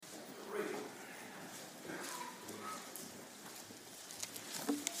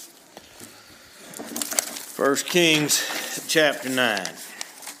1 Kings chapter 9.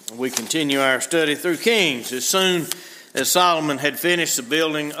 We continue our study through Kings. As soon as Solomon had finished the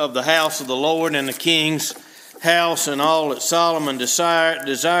building of the house of the Lord and the king's house and all that Solomon desired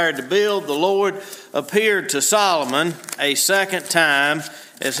to build, the Lord appeared to Solomon a second time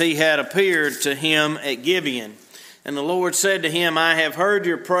as he had appeared to him at Gibeon. And the Lord said to him, I have heard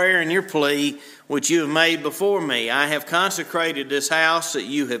your prayer and your plea which you have made before me. I have consecrated this house that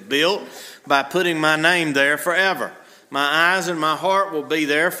you have built by putting my name there forever. My eyes and my heart will be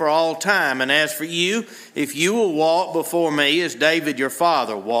there for all time. And as for you, if you will walk before me as David your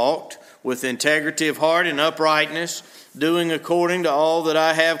father walked, with integrity of heart and uprightness, doing according to all that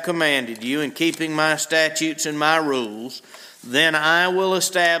I have commanded you, and keeping my statutes and my rules, then I will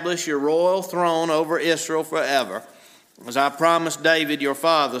establish your royal throne over Israel forever, as I promised David your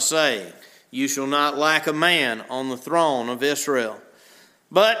father, saying, you shall not lack a man on the throne of Israel.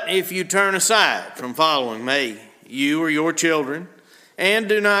 But if you turn aside from following me, you or your children, and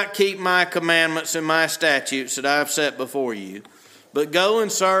do not keep my commandments and my statutes that I have set before you, but go and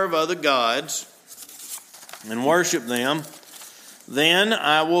serve other gods and worship them, then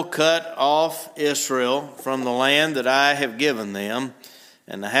I will cut off Israel from the land that I have given them,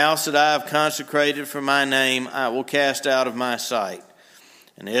 and the house that I have consecrated for my name I will cast out of my sight.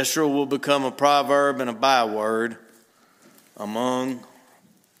 And Israel will become a proverb and a byword among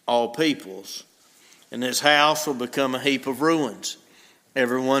all peoples. And this house will become a heap of ruins.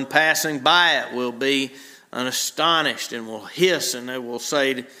 Everyone passing by it will be astonished and will hiss, and they will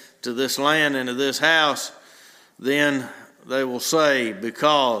say to this land and to this house, then they will say,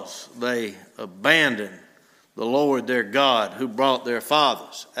 because they abandoned the Lord their God, who brought their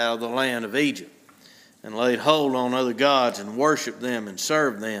fathers out of the land of Egypt, and laid hold on other gods and worshiped them and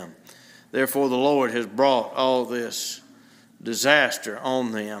served them. Therefore the Lord has brought all this disaster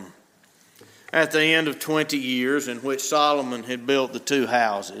on them. At the end of 20 years in which Solomon had built the two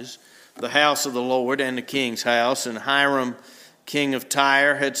houses, the house of the Lord and the king's house, and Hiram, king of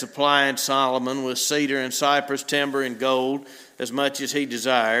Tyre, had supplied Solomon with cedar and cypress timber and gold, as much as he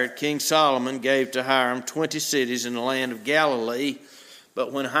desired, King Solomon gave to Hiram 20 cities in the land of Galilee.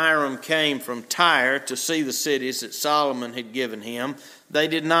 But when Hiram came from Tyre to see the cities that Solomon had given him, they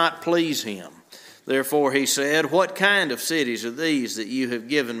did not please him. Therefore he said, what kind of cities are these that you have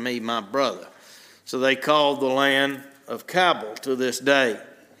given me, my brother? So they called the land of Cabul to this day.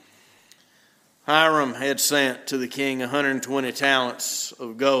 Hiram had sent to the king 120 talents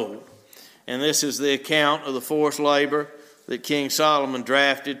of gold. And this is the account of the forced labor that King Solomon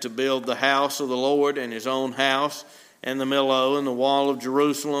drafted to build the house of the Lord and his own house, and the Millo, and the wall of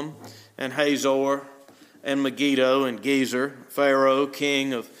Jerusalem, and Hazor, and Megiddo, and Gezer. Pharaoh,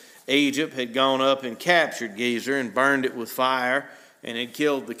 king of Egypt, had gone up and captured Gezer, and burned it with fire, and had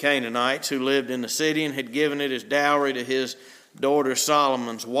killed the Canaanites who lived in the city, and had given it as dowry to his daughter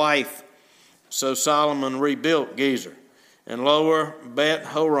Solomon's wife. So Solomon rebuilt Gezer, and lower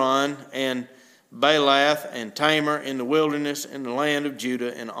Bet-horon, and Baalath, and Tamar in the wilderness in the land of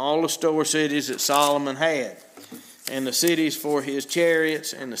Judah, and all the store cities that Solomon had, and the cities for his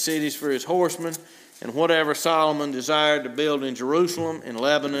chariots, and the cities for his horsemen, and whatever Solomon desired to build in Jerusalem, in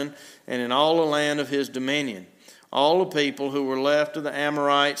Lebanon, and in all the land of his dominion. All the people who were left of the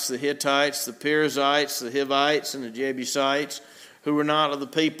Amorites, the Hittites, the Perizzites, the Hivites, and the Jebusites, who were not of the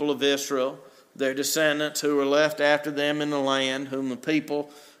people of Israel, their descendants who were left after them in the land, whom the people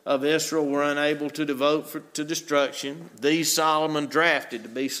of Israel were unable to devote to destruction, these Solomon drafted to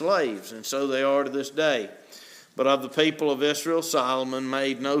be slaves, and so they are to this day. But of the people of Israel, Solomon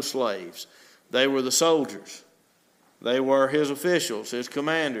made no slaves. They were the soldiers. They were his officials, his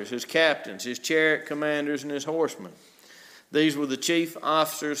commanders, his captains, his chariot commanders, and his horsemen. These were the chief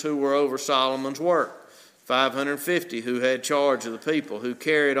officers who were over Solomon's work, 550 who had charge of the people, who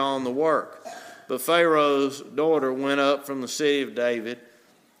carried on the work. But Pharaoh's daughter went up from the city of David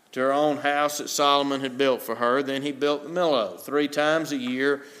to her own house that Solomon had built for her. Then he built the Millo. 3 times a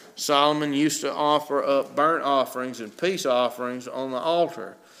year Solomon used to offer up burnt offerings and peace offerings on the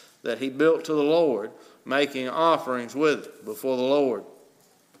altar that he built to the Lord, making offerings with it before the Lord.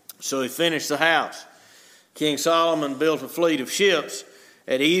 So he finished the house. King Solomon built a fleet of ships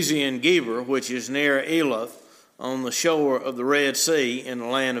at Ezion-Geber, which is near Elath, on the shore of the Red Sea in the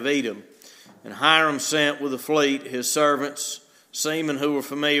land of Edom. And Hiram sent with the fleet his servants, seamen who were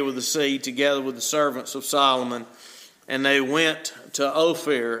familiar with the sea, together with the servants of Solomon. And they went to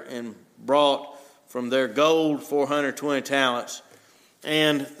Ophir and brought from their gold 420 talents,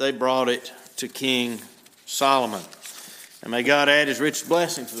 and they brought it to King Solomon. And may God add his rich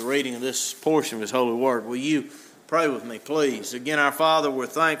blessing to the reading of this portion of his holy word. Will you Pray with me, please. Again, our Father, we're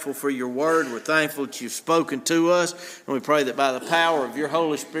thankful for your word. We're thankful that you've spoken to us. And we pray that by the power of your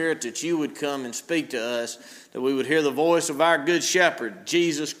Holy Spirit that you would come and speak to us, that we would hear the voice of our good shepherd,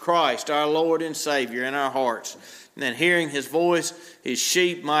 Jesus Christ, our Lord and Savior, in our hearts. And then hearing his voice, his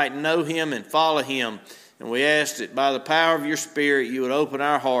sheep might know him and follow him. And we ask that by the power of your Spirit, you would open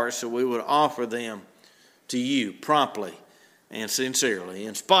our hearts so we would offer them to you promptly and sincerely,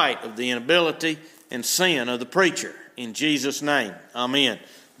 in spite of the inability and sin of the preacher. In Jesus' name, amen.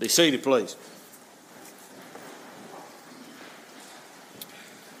 Be seated, please.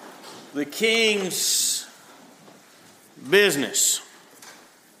 The king's business.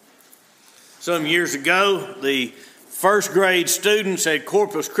 Some years ago, the first grade students at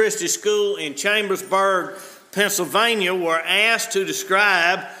Corpus Christi School in Chambersburg, Pennsylvania, were asked to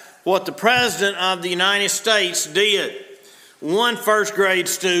describe what the President of the United States did. One first grade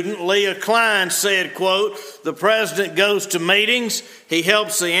student, Leah Klein, said, quote, "The president goes to meetings, he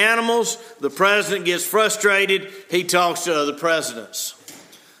helps the animals, the president gets frustrated, he talks to other presidents."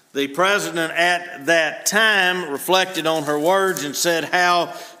 The president at that time reflected on her words and said,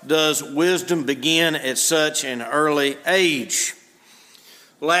 "How does wisdom begin at such an early age?"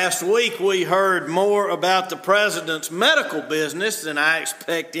 Last week we heard more about the president's medical business than I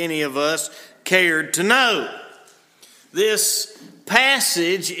expect any of us cared to know. This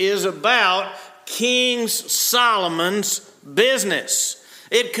passage is about King Solomon's business.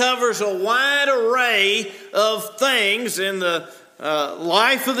 It covers a wide array of things in the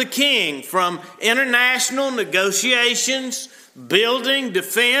life of the king, from international negotiations, building,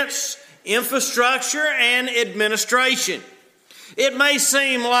 defense, infrastructure, and administration. It may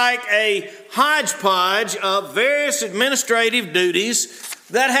seem like a hodgepodge of various administrative duties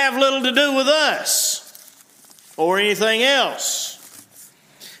that have little to do with us or anything else.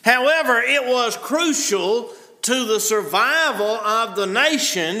 However, it was crucial to the survival of the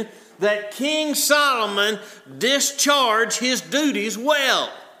nation that King Solomon discharged his duties well.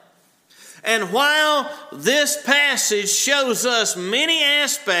 And while this passage shows us many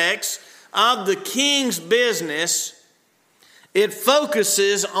aspects of the king's business, it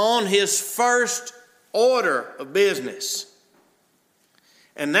focuses on his first order of business.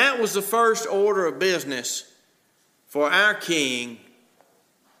 And that was the first order of business for our King,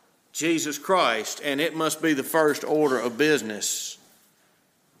 Jesus Christ, and it must be the first order of business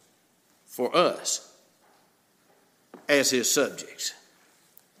for us as his subjects.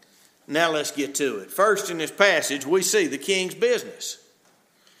 Now let's get to it. First, in this passage, we see the king's business.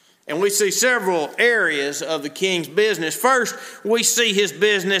 And we see several areas of the king's business. First, we see his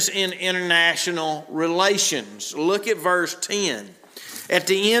business in international relations. Look at verse 10. At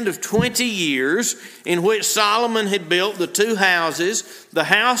the end of 20 years, in which Solomon had built the two houses, the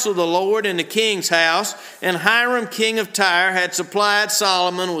house of the Lord and the king's house, and Hiram king of Tyre had supplied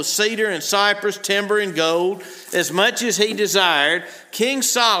Solomon with cedar and cypress, timber and gold, as much as he desired, King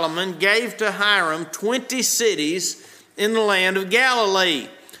Solomon gave to Hiram 20 cities in the land of Galilee.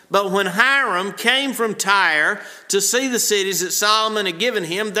 But when Hiram came from Tyre to see the cities that Solomon had given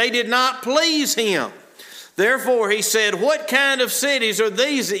him, they did not please him. Therefore he said, "What kind of cities are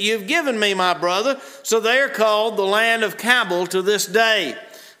these that you've given me, my brother?" So they are called the land of Cabul to this day.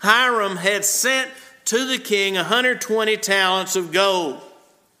 Hiram had sent to the king 120 talents of gold.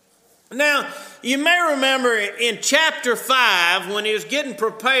 Now, you may remember in chapter 5, when he was getting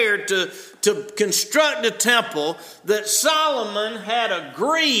prepared to construct the temple, that Solomon had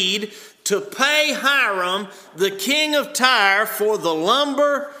agreed to pay Hiram, the king of Tyre, for the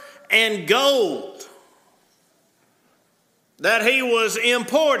lumber and gold that he was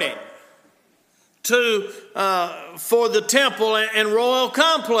importing for the temple and royal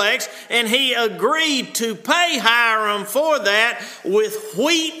complex, and he agreed to pay Hiram for that with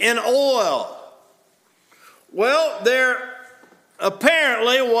wheat and oil. Well, there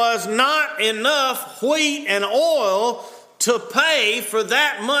apparently was not enough wheat and oil to pay for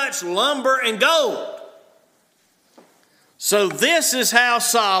that much lumber and gold. So this is how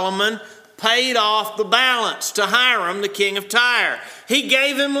Solomon paid off the balance to Hiram, the king of Tyre. He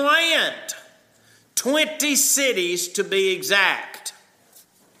gave him land, 20 cities to be exact.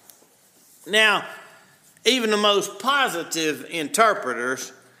 Now, even the most positive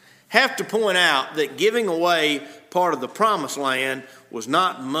interpreters have to point out that giving away part of the promised land was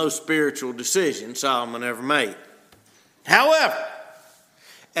not the most spiritual decision Solomon ever made. However,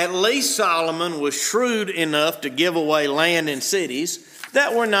 at least Solomon was shrewd enough to give away land and cities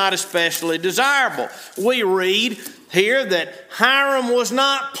that were not especially desirable. We read here that Hiram was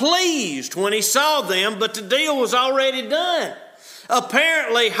not pleased when he saw them, but the deal was already done.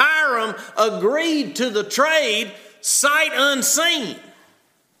 Apparently, Hiram agreed to the trade sight unseen.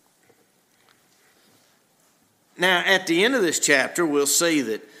 Now, at the end of this chapter, we'll see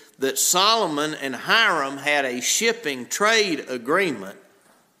that Solomon and Hiram had a shipping trade agreement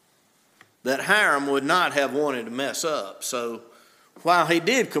that Hiram would not have wanted to mess up. So while he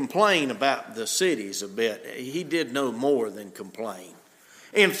did complain about the cities a bit, he did no more than complain.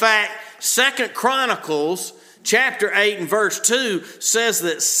 In fact, 2 Chronicles chapter 8 and verse 2 says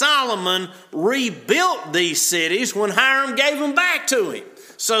that Solomon rebuilt these cities when Hiram gave them back to him.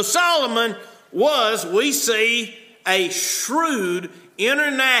 So Solomon was, we see, a shrewd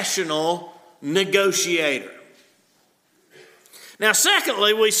international negotiator. Now,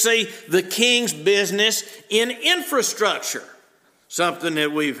 secondly, we see the king's business in infrastructure, something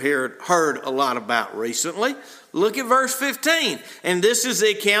that we've heard a lot about recently. Look at verse 15. And this is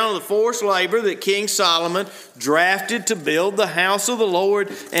the account of the forced labor that King Solomon drafted to build the house of the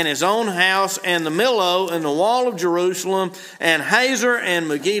Lord and his own house and the Millo and the wall of Jerusalem and Hazor and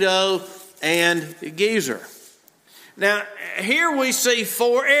Megiddo and Gezer. Now, here we see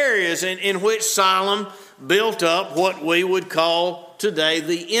four areas in which Solomon built up what we would call today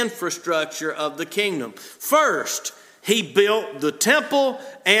the infrastructure of the kingdom. First, he built the temple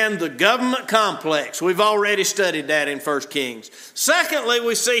and the government complex. We've already studied that in 1 Kings. Secondly,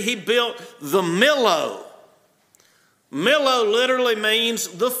 we see he built the Millo. Millo literally means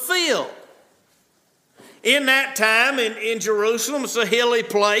the field. In that time in Jerusalem, it's a hilly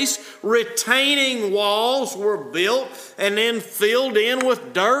place. Retaining walls were built and then filled in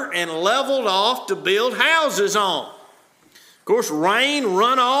with dirt and leveled off to build houses on. Of course, rain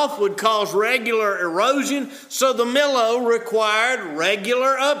runoff would cause regular erosion, so the Millo required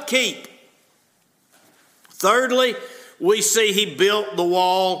regular upkeep. Thirdly, we see he built the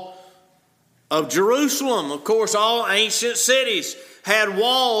wall of Jerusalem. Of course, all ancient cities had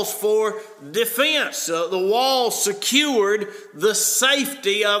walls for defense. The wall secured the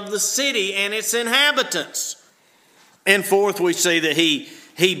safety of the city and its inhabitants. And fourth, we see that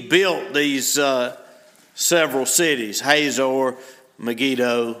he built these several cities: Hazor,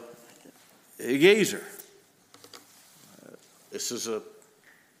 Megiddo, Gezer. This is an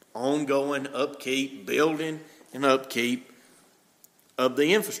ongoing upkeep, building and upkeep of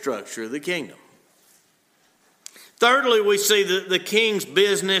the infrastructure of the kingdom. Thirdly, we see the king's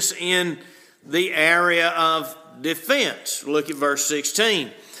business in the area of defense. Look at verse 16.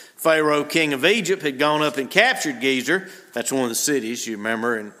 Pharaoh, king of Egypt, had gone up and captured Gezer. That's one of the cities, you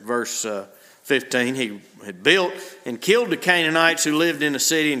remember, in verse 15. He had built and killed the Canaanites who lived in the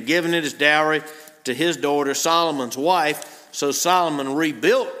city and given it as dowry to his daughter, Solomon's wife. So Solomon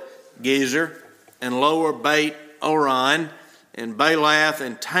rebuilt Gezer and lower Beit Oron and Baalath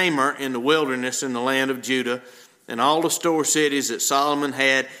and Tamar in the wilderness in the land of Judah, and all the store cities that Solomon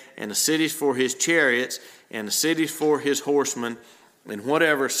had, and the cities for his chariots, and the cities for his horsemen, and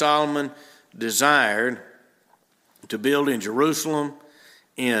whatever Solomon desired to build in Jerusalem,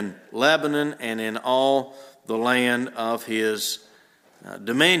 in Lebanon, and in all the land of his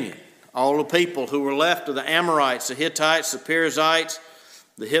dominion. All the people who were left of the Amorites, the Hittites, the Perizzites,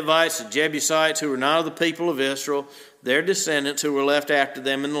 the Hivites, the Jebusites, who were not of the people of Israel, their descendants who were left after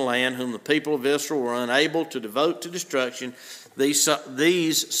them in the land, whom the people of Israel were unable to devote to destruction,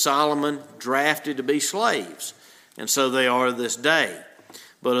 these Solomon drafted to be slaves, and so they are this day.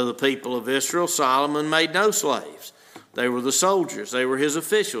 But of the people of Israel, Solomon made no slaves. They were the soldiers. They were his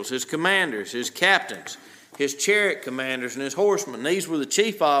officials, his commanders, his captains, his chariot commanders, and his horsemen. These were the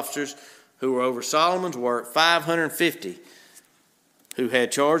chief officers who were over Solomon's work, 550, who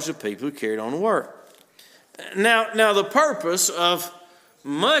had charge of people who carried on the work. Now the purpose of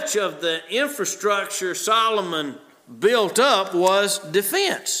much of the infrastructure Solomon built up was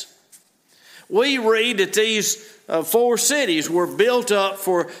defense. We read that these four cities were built up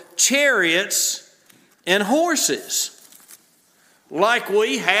for chariots and horses, like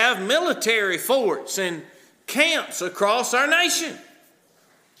we have military forts and camps across our nation.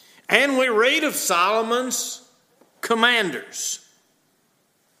 And we read of Solomon's commanders.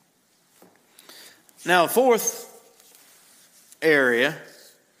 Now, a fourth area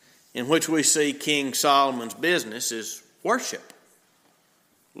in which we see King Solomon's business is worship.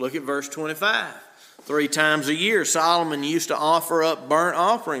 Look at verse 25. 3 times a year, Solomon used to offer up burnt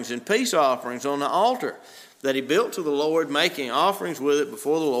offerings and peace offerings on the altar that he built to the Lord, making offerings with it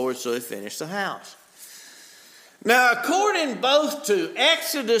before the Lord, so he finished the house. Now, according both to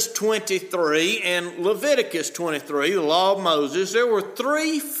Exodus 23 and Leviticus 23, the law of Moses, there were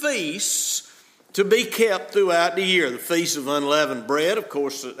 3 feasts to be kept throughout the year. The Feast of Unleavened Bread, of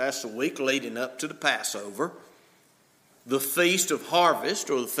course, that's the week leading up to the Passover. the Feast of Harvest,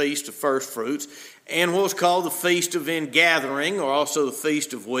 or the Feast of First Fruits, and what was called the Feast of Ingathering, or also the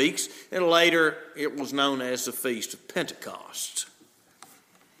Feast of Weeks, and later it was known as the Feast of Pentecost.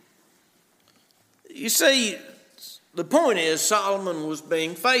 You see, the point is Solomon was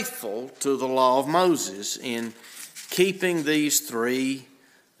being faithful to the law of Moses in keeping these three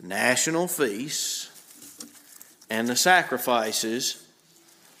national feasts and the sacrifices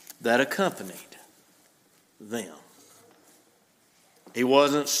that accompanied them. He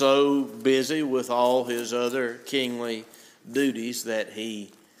wasn't so busy with all his other kingly duties that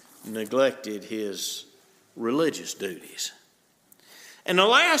he neglected his religious duties. And the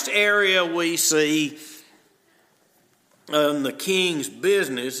last area we see in the king's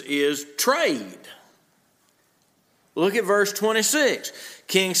business is trade. Look at verse 26.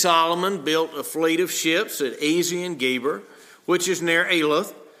 King Solomon built a fleet of ships at Ezion Geber, which is near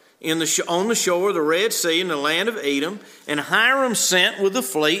Elath, on the shore of the Red Sea in the land of Edom. And Hiram sent with the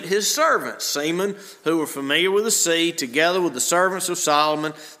fleet his servants, seamen who were familiar with the sea, together with the servants of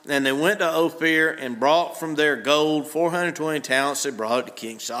Solomon. And they went to Ophir and brought from their gold 420 talents. They brought it to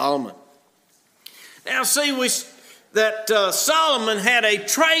King Solomon. Now see, that Solomon had a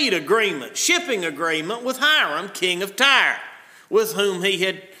trade agreement, shipping agreement with Hiram, king of Tyre, with whom he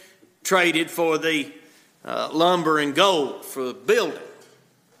had traded for the lumber and gold for the building.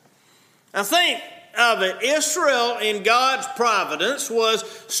 Now think of it. Israel, in God's providence, was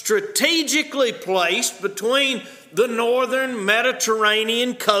strategically placed between the northern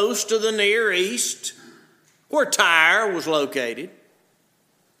Mediterranean coast of the Near East, where Tyre was located,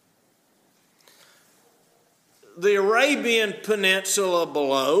 the Arabian Peninsula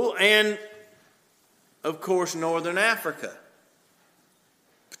below, and, of course, northern Africa,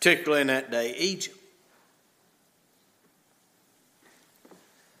 particularly in that day, Egypt.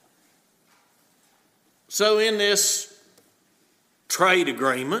 So in this trade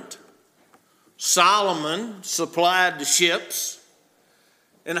agreement, Solomon supplied the ships,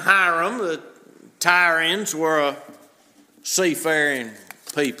 and Hiram, the Tyrians, were a seafaring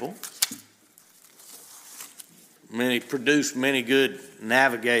people. Produced many good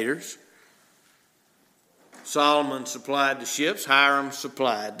navigators. Solomon supplied the ships, Hiram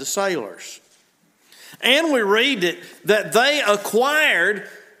supplied the sailors. And we read that they acquired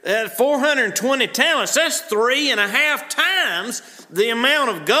at 420 talents. That's 3.5 times the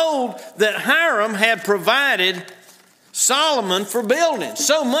amount of gold that Hiram had provided Solomon for building.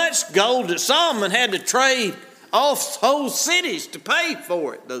 So much gold that Solomon had to trade off whole cities to pay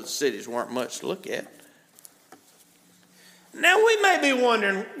for it. Those cities weren't much to look at. Now we may be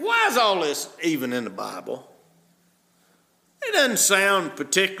wondering, why is all this even in the Bible? It doesn't sound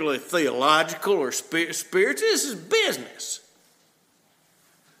particularly theological or spiritual. This is business.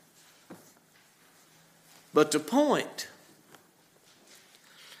 But the point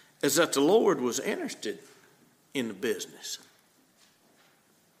is that the Lord was interested in the business.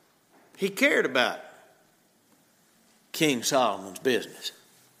 He cared about King Solomon's business.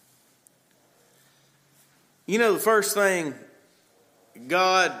 You know, the first thing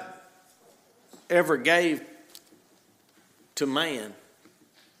God ever gave to man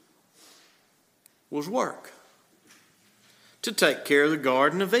was work. To take care of the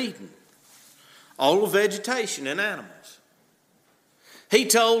Garden of Eden. All the vegetation and animals. He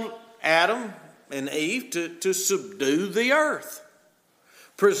told Adam and Eve to subdue the earth.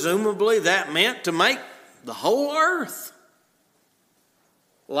 Presumably that meant to make the whole earth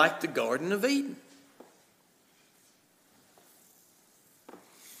like the Garden of Eden.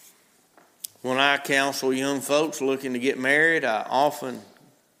 When I counsel young folks looking to get married, I often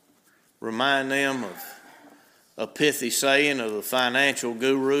remind them of a pithy saying of the financial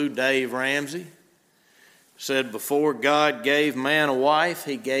guru Dave Ramsey. Said, before God gave man a wife,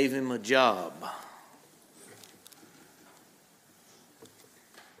 he gave him a job.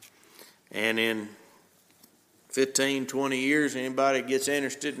 And in 15, 20 years, anybody gets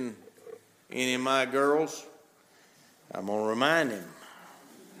interested in any of my girls, I'm going to remind him.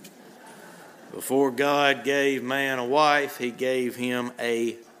 Before God gave man a wife, he gave him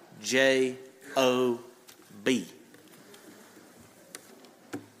a J-O-B.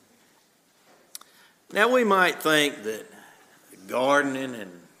 Now we might think that gardening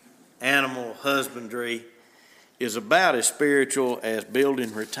and animal husbandry is about as spiritual as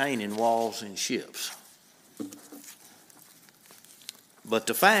building retaining walls in ships. But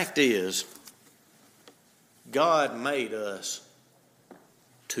the fact is, God made us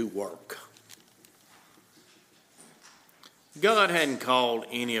to work. God hadn't called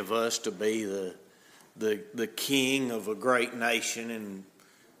any of us to be the king of a great nation and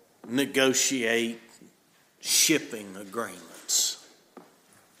negotiate shipping agreements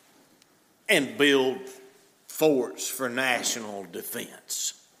and build forts for national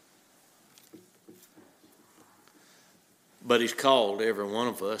defense. But he's called every one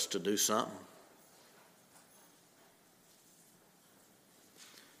of us to do something.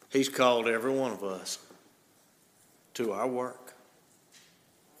 He's called every one of us to our work,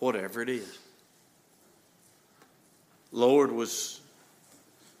 whatever it is. Lord was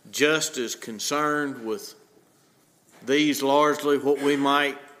just as concerned with these largely what we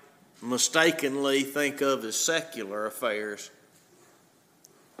might mistakenly think of as secular affairs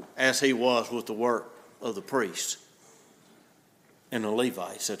as he was with the work of the priests and the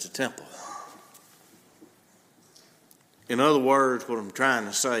Levites at the temple. In other words, what I'm trying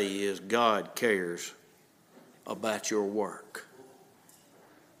to say is God cares about your work,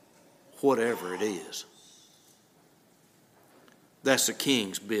 whatever it is. That's the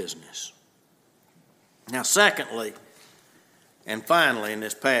king's business. Now, secondly, and finally in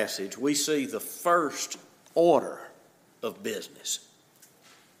this passage, we see the first order of business.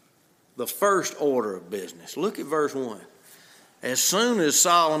 The first order of business. Look at verse 1. As soon as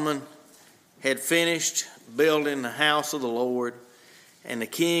Solomon had finished building the house of the Lord and the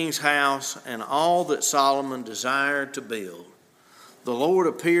king's house and all that Solomon desired to build, the Lord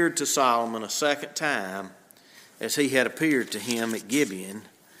appeared to Solomon a second time as he had appeared to him at Gibeon.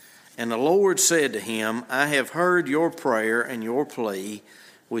 And the Lord said to him, I have heard your prayer and your plea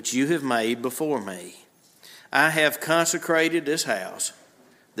which you have made before me. I have consecrated this house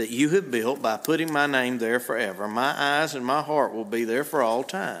that you have built by putting my name there forever. My eyes and my heart will be there for all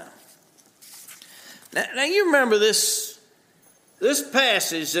time. Now you remember this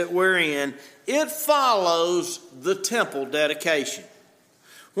passage that we're in, it follows the temple dedication.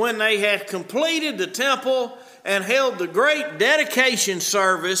 When they had completed the temple and held the great dedication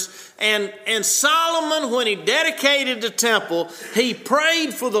service, and Solomon, when he dedicated the temple, he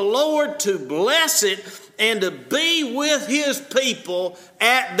prayed for the Lord to bless it and to be with his people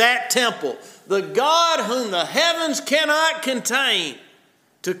at that temple. The God whom the heavens cannot contain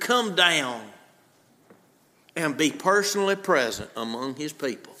to come down and be personally present among his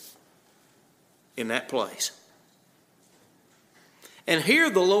people in that place. And here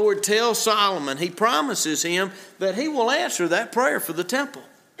the Lord tells Solomon, he promises him that he will answer that prayer for the temple.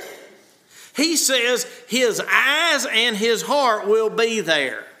 He says his eyes and his heart will be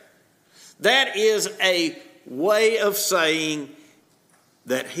there. That is a way of saying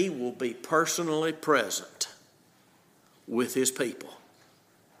that he will be personally present with his people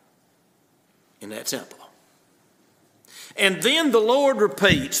in that temple. And then the Lord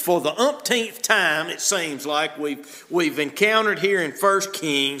repeats for the umpteenth time, it seems like we've encountered here in 1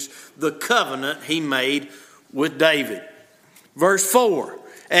 Kings, the covenant he made with David. Verse 4,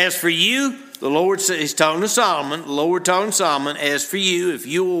 as for you, the Lord says, he's talking to Solomon, the Lord told Solomon, as for you, if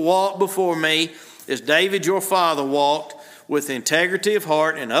you will walk before me as David your father walked, with integrity of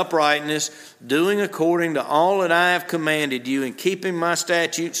heart and uprightness, doing according to all that I have commanded you and keeping my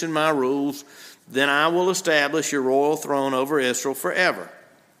statutes and my rules, then I will establish your royal throne over Israel forever.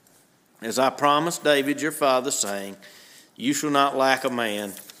 As I promised David your father, saying, you shall not lack a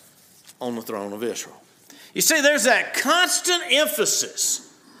man on the throne of Israel. You see, there's that constant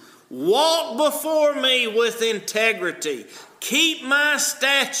emphasis. Walk before me with integrity. Keep my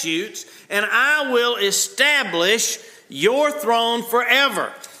statutes, and I will establish your throne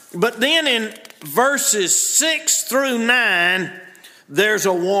forever. But then in verses 6 through 9, there's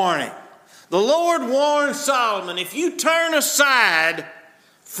a warning. The Lord warned Solomon, if you turn aside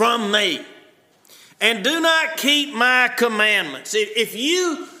from me and do not keep my commandments, if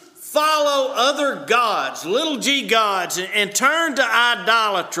you follow other gods, little g gods, and turn to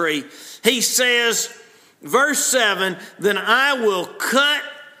idolatry, he says, verse 7, then I will cut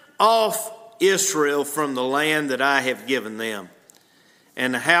off Israel from the land that I have given them.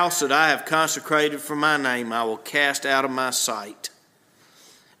 And the house that I have consecrated for my name I will cast out of my sight.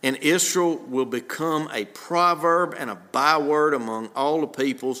 And Israel will become a proverb and a byword among all the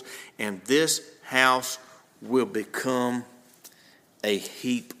peoples, and this house will become a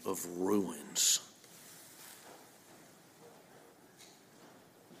heap of ruins.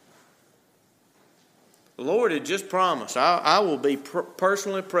 The Lord had just promised, I will be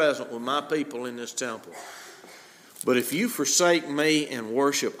personally present with my people in this temple. But if you forsake me and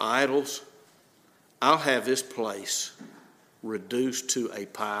worship idols, I'll have this place reduced to a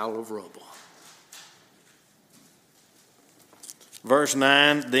pile of rubble. Verse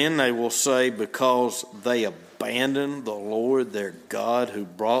 9, then they will say, because they abandoned the Lord their God who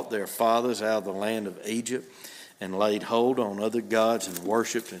brought their fathers out of the land of Egypt and laid hold on other gods and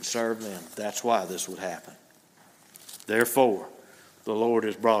worshipped and served them. That's why this would happen. Therefore, the Lord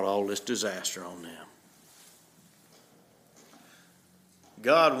has brought all this disaster on them.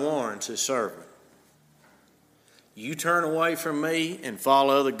 God warns his servant, you turn away from me and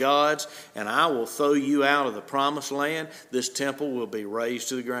follow other gods, and I will throw you out of the promised land. This temple will be razed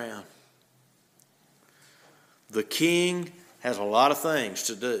to the ground. The king has a lot of things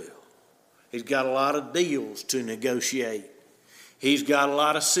to do. He's got a lot of deals to negotiate. He's got a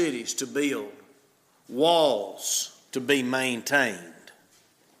lot of cities to build, walls to be maintained.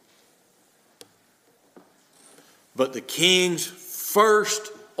 But the king's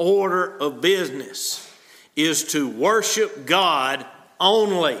first order of business is to worship God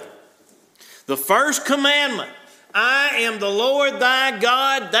only. The first commandment, I am the Lord thy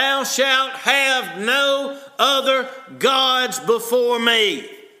God, thou shalt have no other gods before me.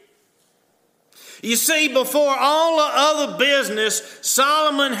 You see, before all the other business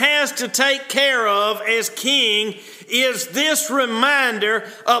Solomon has to take care of as king is this reminder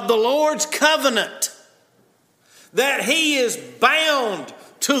of the Lord's covenant, that he is bound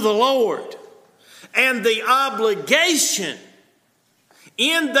to the Lord, and the obligation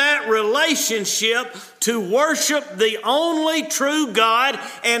in that relationship to worship the only true God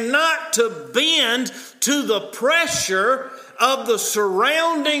and not to bend to the pressure of the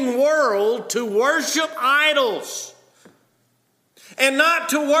surrounding world to worship idols, and not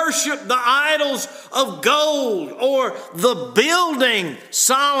to worship the idols of gold or the building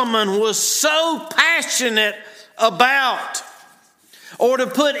Solomon was so passionate about, or to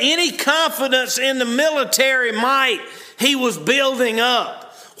put any confidence in the military might he was building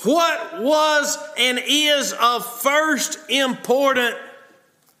up. What was and is of first importance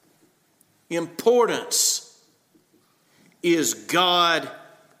is God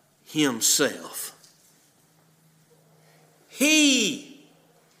himself. He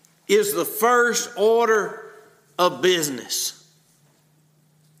is the first order of business.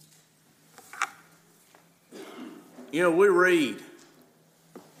 You know, we read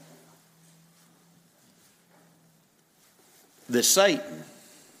that Satan,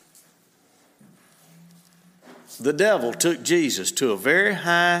 the devil, took Jesus to a very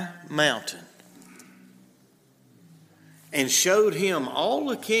high mountain and showed him all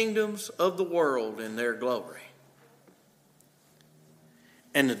the kingdoms of the world in their glory.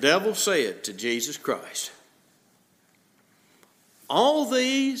 And the devil said to Jesus Christ, all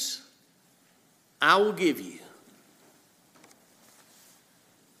these I will give you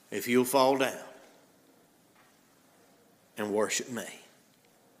if you'll fall down and worship me.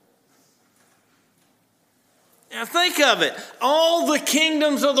 Now think of it. All the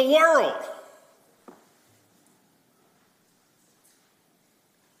kingdoms of the world.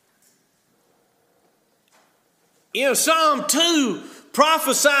 You know, Psalm 2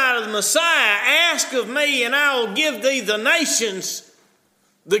 prophesied of the Messiah, ask of me and I will give thee the nations,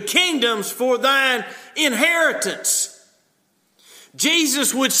 the kingdoms for thine inheritance.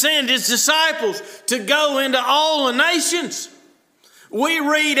 Jesus would send his disciples to go into all the nations. We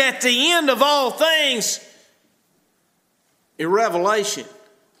read at the end of all things in Revelation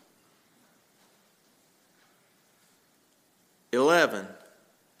 11,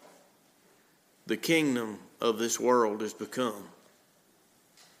 the kingdom of this world has become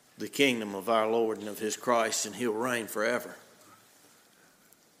the kingdom of our Lord and of his Christ, and he'll reign forever.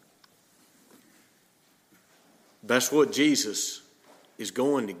 That's what Jesus is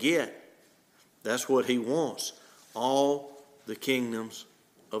going to get. That's what he wants. All the kingdoms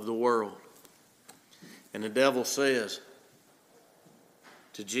of the world. And the devil says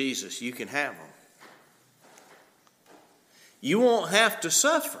to Jesus, you can have them. You won't have to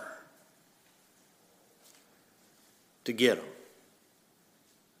suffer to get them.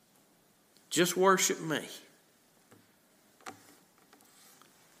 Just worship me.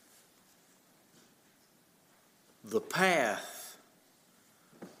 The path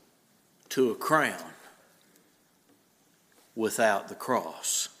to a crown without the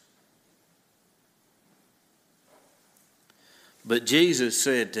cross. But Jesus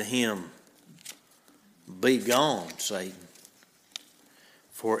said to him, be gone, Satan,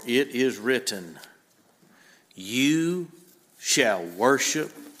 for it is written, you shall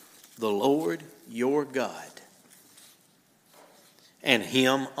worship the Lord your God, and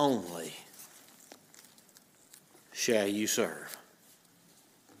him only shall you serve.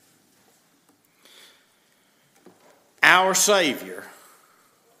 Our Savior,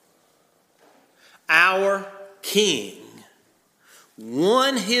 our King,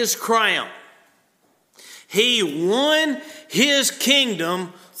 won his crown. He won his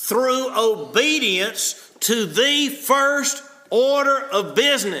kingdom through obedience to the first order of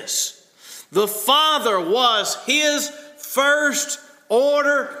business, The Father was his first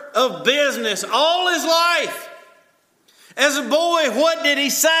order of business all his life. As a boy, what did he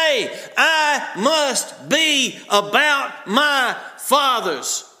say? I must be about my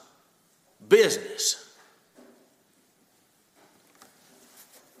Father's business.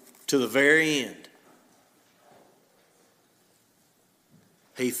 To the very end,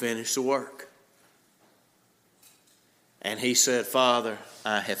 he finished the work. And he said, Father,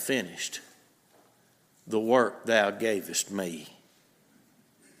 I have finished the work thou gavest me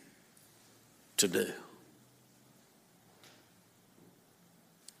to do.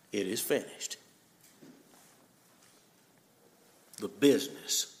 It is finished. The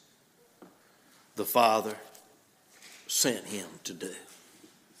business the Father sent him to do.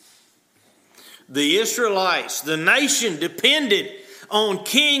 The Israelites, the nation, depended on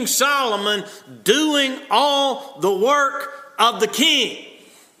King Solomon doing all the work of the king.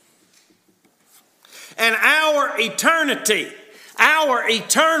 And our eternity, our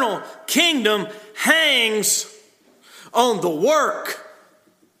eternal kingdom hangs on the work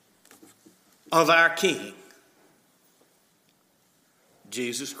of our King,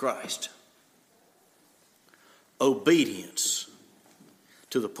 Jesus Christ. Obedience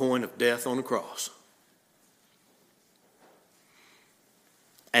to the point of death on the cross.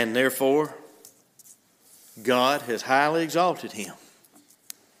 And therefore, God has highly exalted him.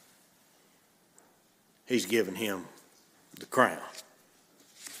 He's given him the crown.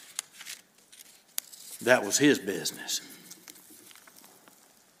 That was his business.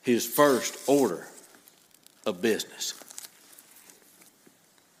 His first order of business.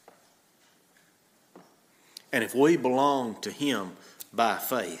 And if we belong to him by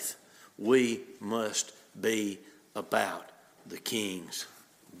faith, we must be about the King's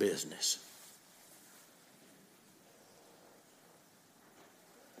business.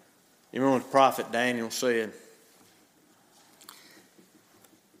 You remember what the prophet Daniel said?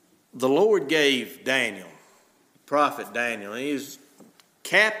 The Lord gave Daniel, prophet Daniel, he was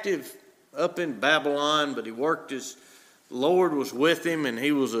captive up in Babylon, but he worked the Lord was with him, and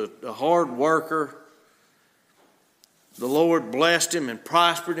he was a hard worker. The Lord blessed him and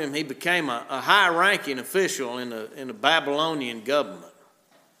prospered him. He became a high-ranking official in the Babylonian government.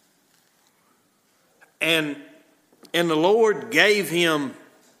 And the Lord gave him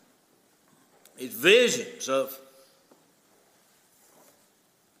his visions of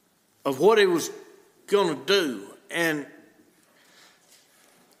what he was going to do. And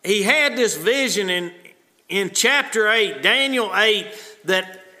he had this vision in chapter 8, Daniel 8,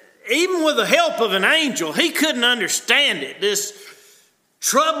 that even with the help of an angel, he couldn't understand it. This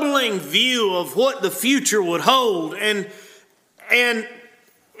troubling view of what the future would hold. And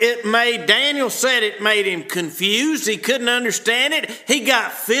it made, Daniel said it made him confused. He couldn't understand it. He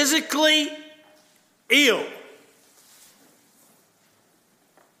got physically ill.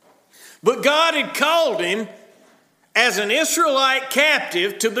 But God had called him as an Israelite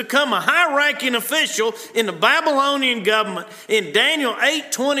captive to become a high-ranking official in the Babylonian government. In Daniel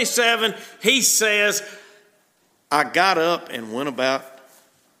 8:27, he says, I got up and went about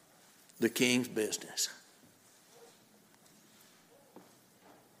the king's business.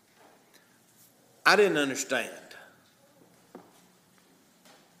 I didn't understand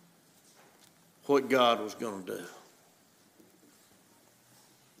what God was going to do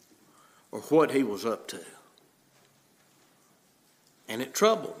or what he was up to. And it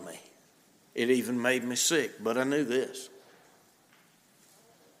troubled me. It even made me sick, but I knew this.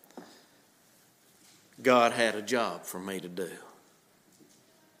 God had a job for me to do.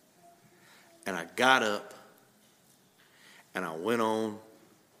 And I got up and I went on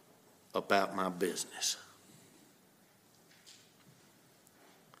about my business.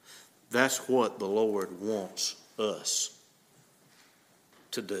 That's what the Lord wants us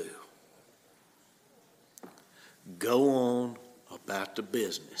to do. Go on about the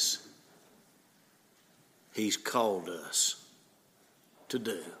business he's called us to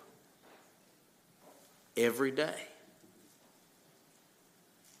do every day.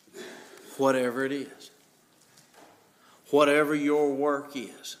 Whatever it is. Whatever your work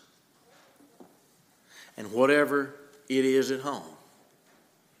is. And whatever it is at home,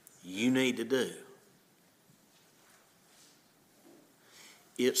 you need to do.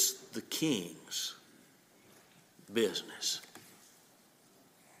 It's the King's business.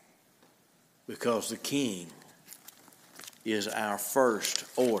 Because the King is our first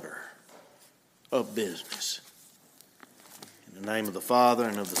order of business. In the name of the Father,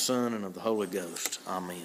 and of the Son, and of the Holy Ghost. Amen.